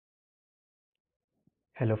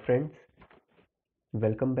Hello friends,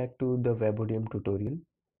 welcome back to the WebODM tutorial.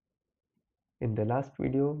 In the last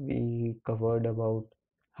video, we covered about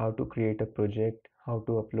how to create a project, how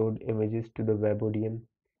to upload images to the WebODM,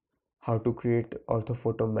 how to create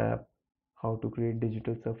orthophoto map, how to create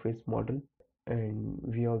digital surface model, and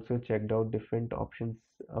we also checked out different options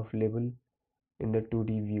available in the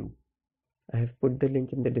 2D view. I have put the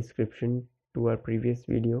link in the description to our previous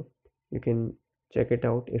video. You can check it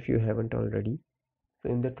out if you haven't already. So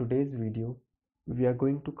in the today's video, we are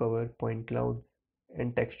going to cover point cloud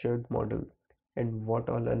and textured model and what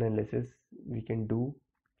all analysis we can do.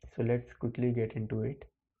 So let's quickly get into it.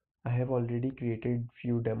 I have already created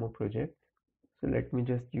few demo projects. So let me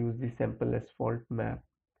just use the sample asphalt map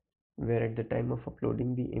where at the time of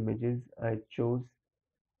uploading the images, I chose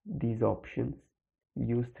these options.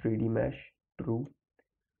 Use 3D mesh, true.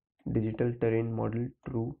 Digital terrain model,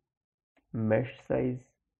 true. Mesh size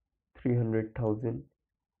 300,000.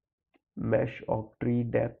 Mesh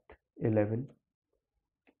octree depth 11,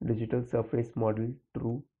 digital surface model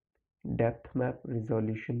true, depth map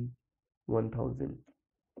resolution 1000.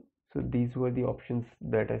 So these were the options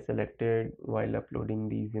that I selected while uploading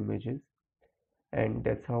these images, and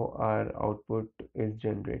that's how our output is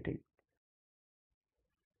generated.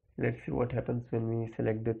 Let's see what happens when we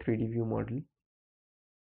select the 3D view model.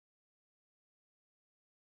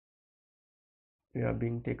 We are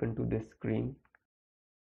being taken to this screen.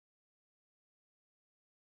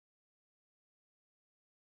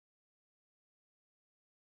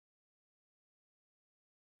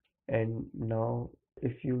 And now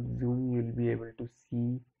if you zoom, you'll be able to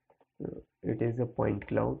see it is a point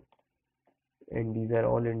cloud, and these are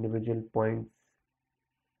all individual points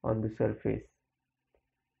on the surface.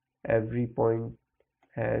 Every point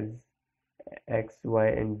has x, y,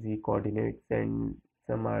 and z coordinates and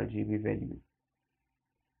some RGB value.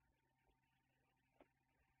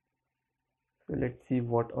 So let's see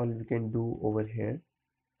what all we can do over here.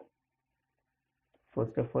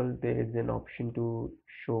 First of all, there is an option to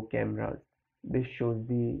show cameras. This shows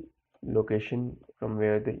the location from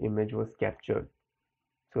where the image was captured.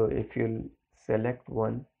 So if you'll select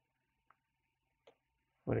one,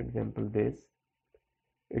 for example this,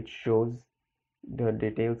 it shows the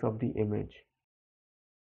details of the image.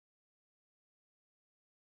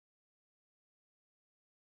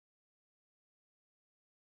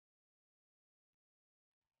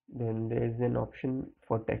 Then there is an option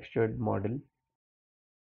for textured model.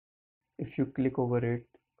 If you click over it,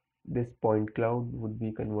 this point cloud would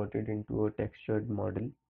be converted into a textured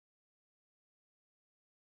model.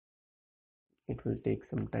 It will take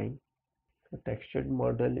some time. A textured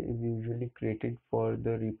model is usually created for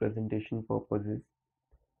the representation purposes,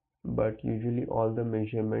 but usually all the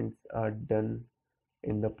measurements are done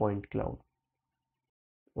in the point cloud.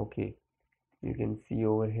 Okay, you can see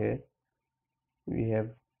over here we have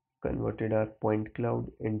converted our point cloud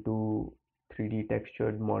into 3D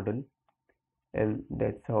textured model, and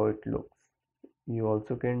that's how it looks. You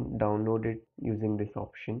also can download it using this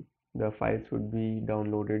option. The files would be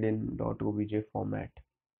downloaded in .obj format.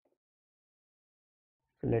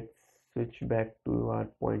 So let's switch back to our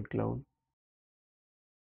point cloud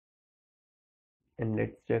and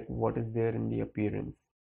let's check what is there in the appearance.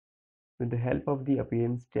 With the help of the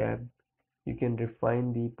appearance tab, you can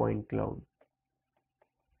refine the point cloud.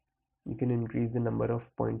 You can increase the number of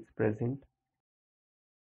points present.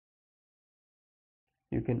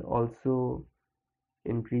 You can also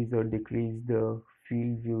increase or decrease the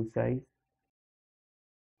field view size.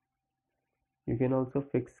 You can also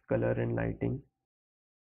fix color and lighting.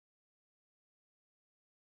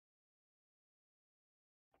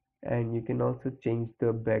 And you can also change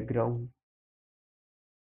the background.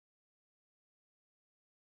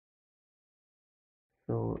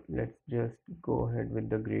 So let's just go ahead with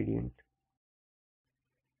the gradient.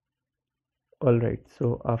 Alright,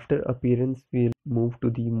 so after appearance, we'll move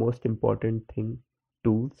to the most important thing,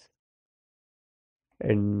 tools.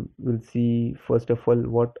 And we'll see first of all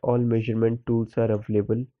what all measurement tools are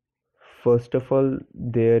available. First of all,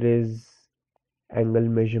 there is angle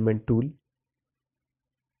measurement tool.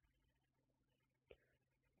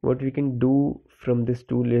 What we can do from this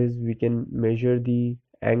tool is we can measure the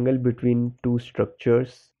angle between two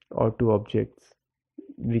structures or two objects.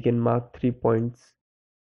 We can mark 3 points.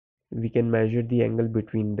 We can measure the angle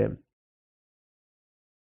between them.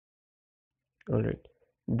 Alright,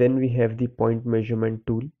 then we have the point measurement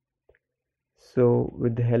tool. So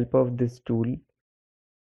with the help of this tool,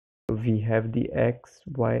 we have the x,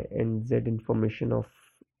 y, and z information of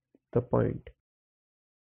the point.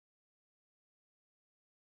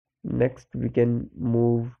 Next, we can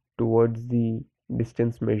move towards the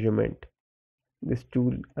distance measurement. This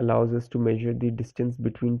tool allows us to measure the distance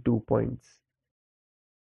between 2 points.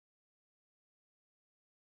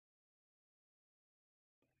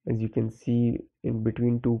 As you can see, in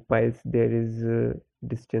between two piles there is a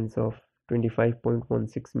distance of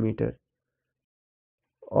 25.16 meter.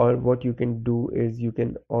 Or what you can do is you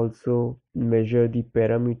can also measure the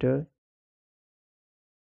parameter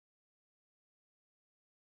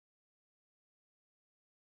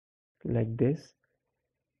like this,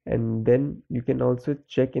 and then you can also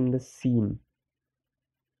check in the scene.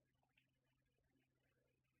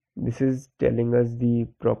 This is telling us the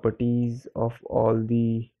properties of all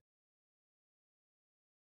the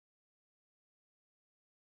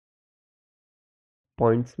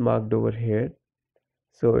points marked over here.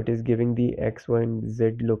 So it is giving the X, Y, and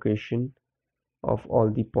Z location of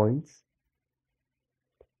all the points,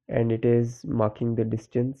 and it is marking the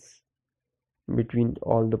distance between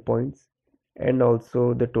all the points and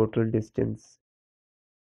also the total distance,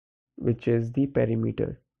 which is the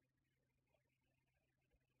perimeter.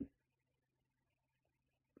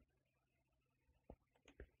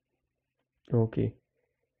 Okay,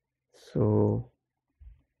 so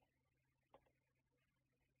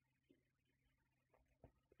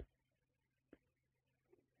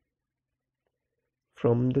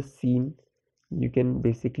from the scene you can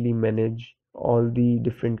basically manage all the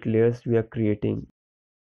different layers we are creating.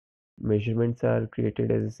 Measurements are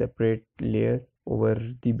created as a separate layer over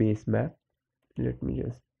the base map. Let me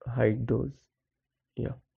just hide those.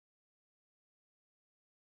 Yeah,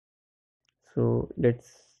 so let's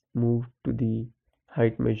move to the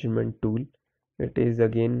height measurement tool. It is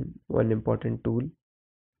again one important tool.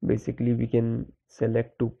 Basically we can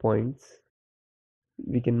select 2 points.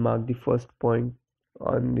 We can mark the first point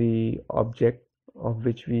on the object of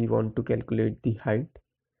which we want to calculate the height,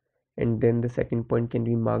 and then the second point can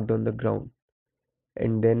be marked on the ground,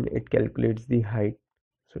 and then it calculates the height.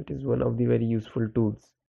 So it is one of the very useful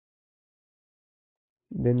tools.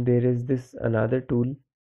 Then there is this another tool,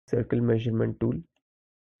 circle measurement tool.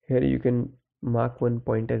 Here you can mark one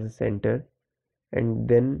point as a center and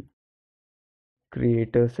then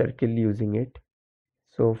create a circle using it.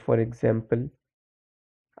 So for example,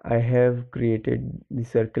 I have created the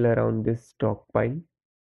circle around this stockpile,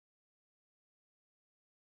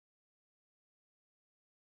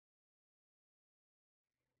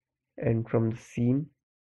 and from the scene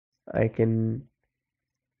I can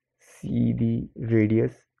see the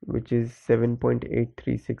radius, which is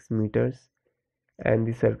 7.836 meters, and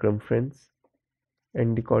the circumference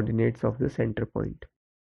and the coordinates of the center point.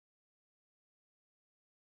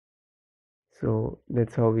 So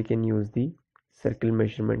that's how we can use the circle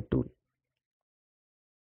measurement tool.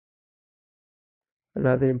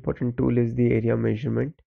 Another important tool is the area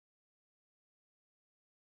measurement.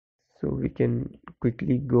 So we can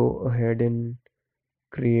quickly go ahead and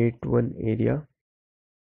create one area,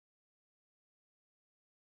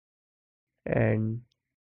 and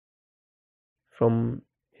from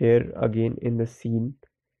here again in the scene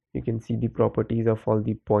you can see the properties of all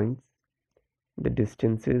the points, the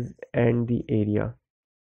distances, and the area.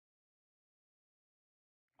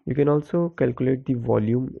 You can also calculate the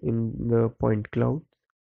volume in the point cloud.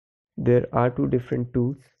 There are two different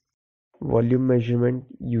tools. Volume measurement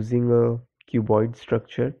using a cuboid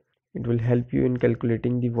structure. It will help you in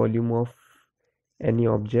calculating the volume of any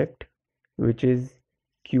object which is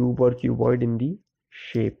cube or cuboid in the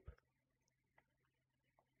shape.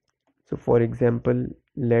 So for example,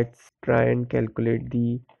 let's try and calculate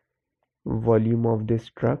the volume of this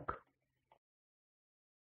truck.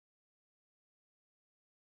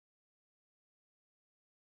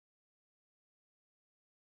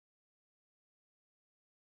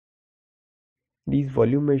 These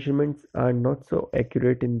volume measurements are not so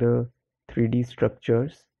accurate in the 3D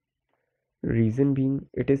structures. Reason being,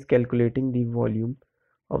 it is calculating the volume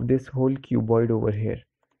of this whole cuboid over here.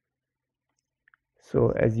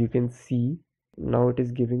 So as you can see, now it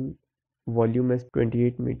is giving volume as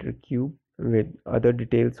 28 meter cube with other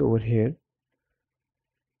details over here.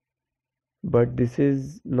 But this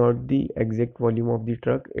is not the exact volume of the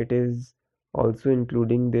truck. It is also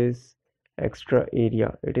including this extra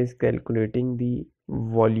area. It is calculating the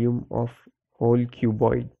volume of whole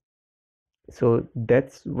cuboid. So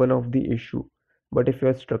that's one of the issue. But if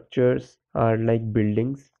your structures are like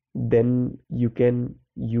buildings, then you can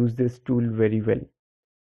use this tool very well.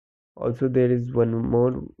 Also, there is one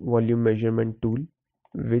more volume measurement tool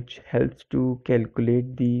which helps to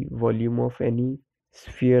calculate the volume of any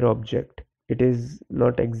sphere object. It is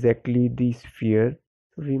not exactly the sphere,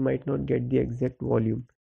 so we might not get the exact volume.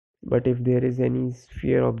 But if there is any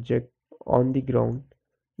sphere object on the ground,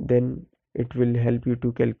 then it will help you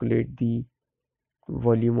to calculate the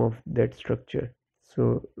volume of that structure.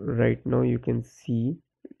 So right now you can see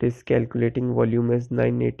it is calculating volume as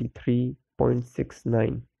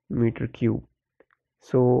 983.69 meter cube.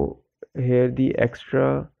 So here the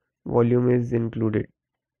extra volume is included.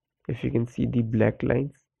 If you can see the black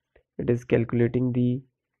lines, it is calculating the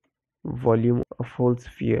volume of whole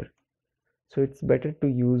sphere. So it's better to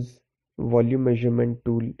use volume measurement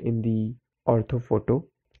tool in the orthophoto,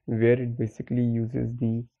 where it basically uses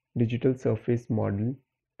the digital surface model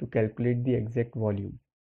to calculate the exact volume.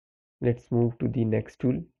 Let's move to the next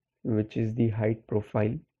tool, which is the height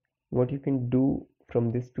profile. What you can do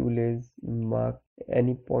from this tool is mark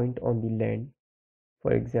any point on the land.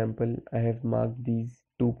 For example, I have marked these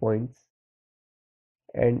 2 points,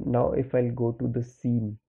 and now if I'll go to the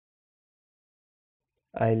scene,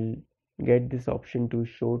 I'll get this option to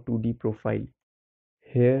show 2D profile.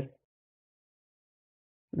 Here,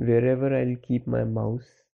 wherever I'll keep my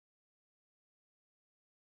mouse,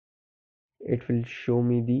 it will show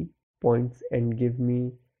me the points and give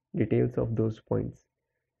me details of those points.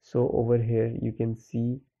 So over here you can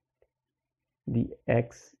see the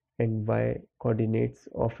x and y coordinates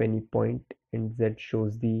of any point, and z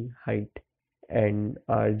shows the height and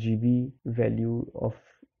RGB value of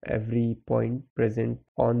every point present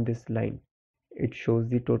on this line. It shows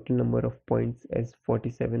the total number of points as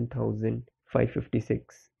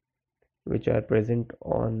 47,556 which are present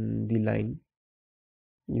on the line.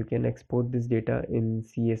 You can export this data in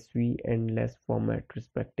CSV and LAS format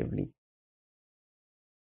respectively.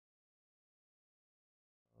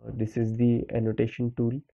 This is the annotation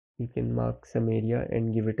tool. You can mark some area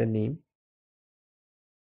and give it a name,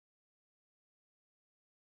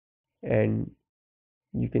 and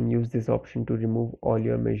you can use this option to remove all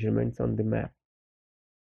your measurements on the map.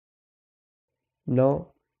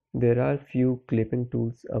 Now there are few clipping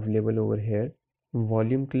tools available over here.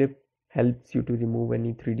 Volume clip helps you to remove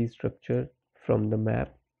any 3D structure from the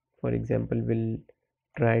map. For example, we'll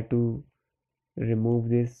try to remove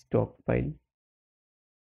this stockpile.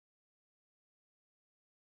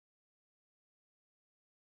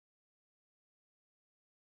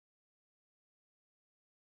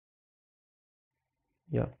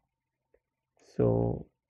 Yeah, so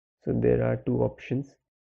there are two options.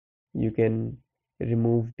 You can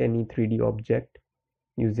remove any 3D object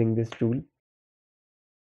using this tool.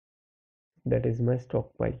 That is my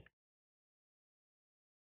stockpile.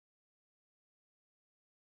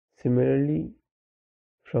 Similarly,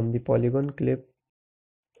 from the polygon clip,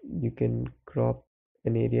 you can crop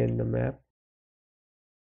an area in the map.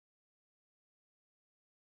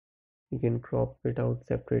 You can crop it out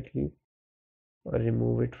separately or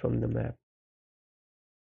remove it from the map.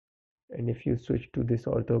 And if you switch to this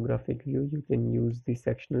orthographic view, you can use the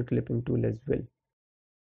sectional clipping tool as well.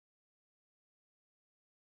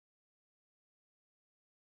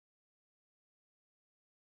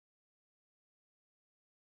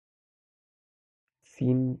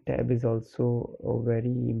 Scene tab is also a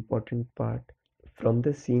very important part. From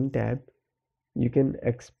the scene tab, you can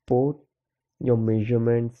export your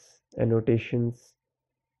measurements, annotations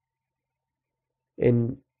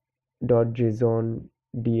in .json,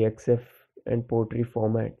 DXF, and pottery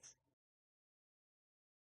formats.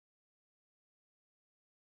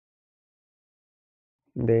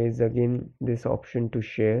 There is again this option to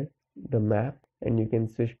share the map, and you can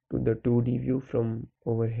switch to the 2D view from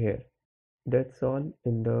over here. That's all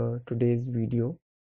in the today's video.